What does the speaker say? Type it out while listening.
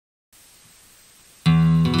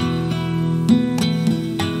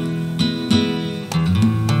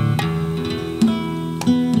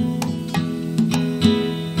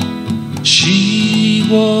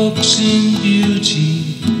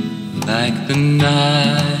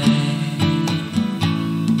night,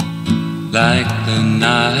 like the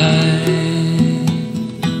night.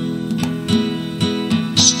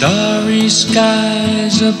 Starry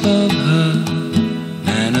skies above her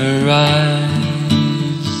and her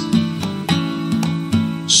eyes,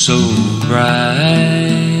 so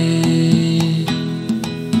bright,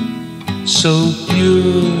 so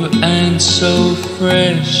pure and so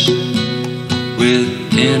fresh. With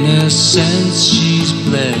innocence she's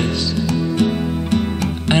blessed,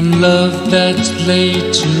 and love that's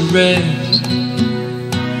laid to rest.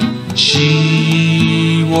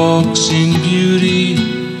 She walks in beauty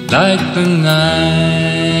like the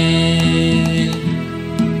night.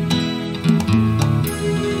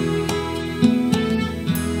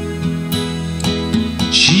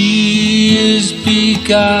 She is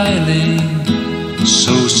beguiling,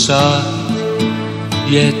 so soft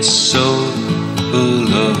yet so full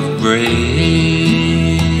of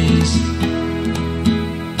grace.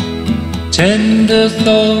 Tender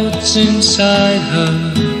thoughts inside her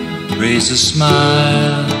raise a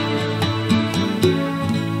smile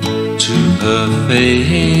to her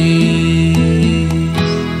face.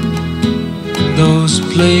 Those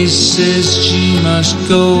places she must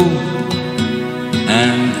go,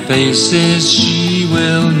 and faces she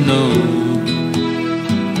will know.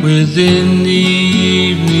 Within the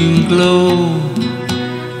evening glow,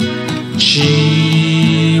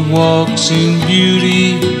 she walks in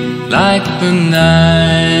beauty like the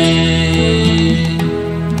night.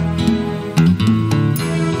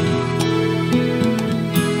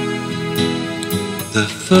 The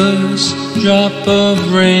first drop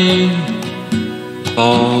of rain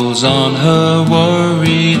falls on her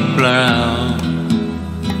worried brow.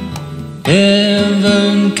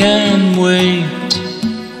 Heaven can wait,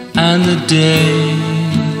 and the day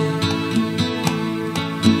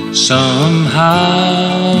somehow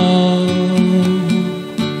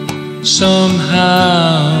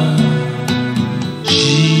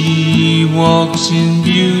she walks in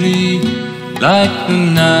beauty like the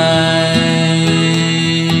night.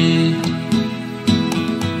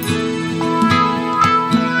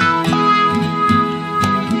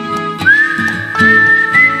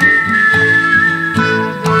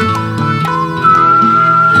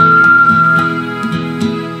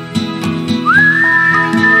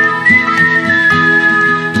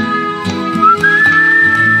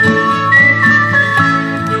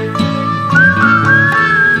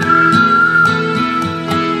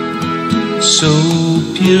 So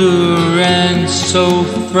pure and so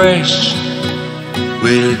fresh,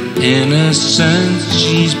 with innocence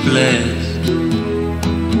she's blessed,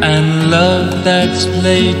 and love that's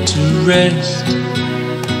laid to rest.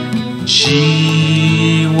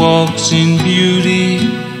 She walks in beauty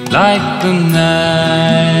like the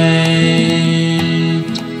night.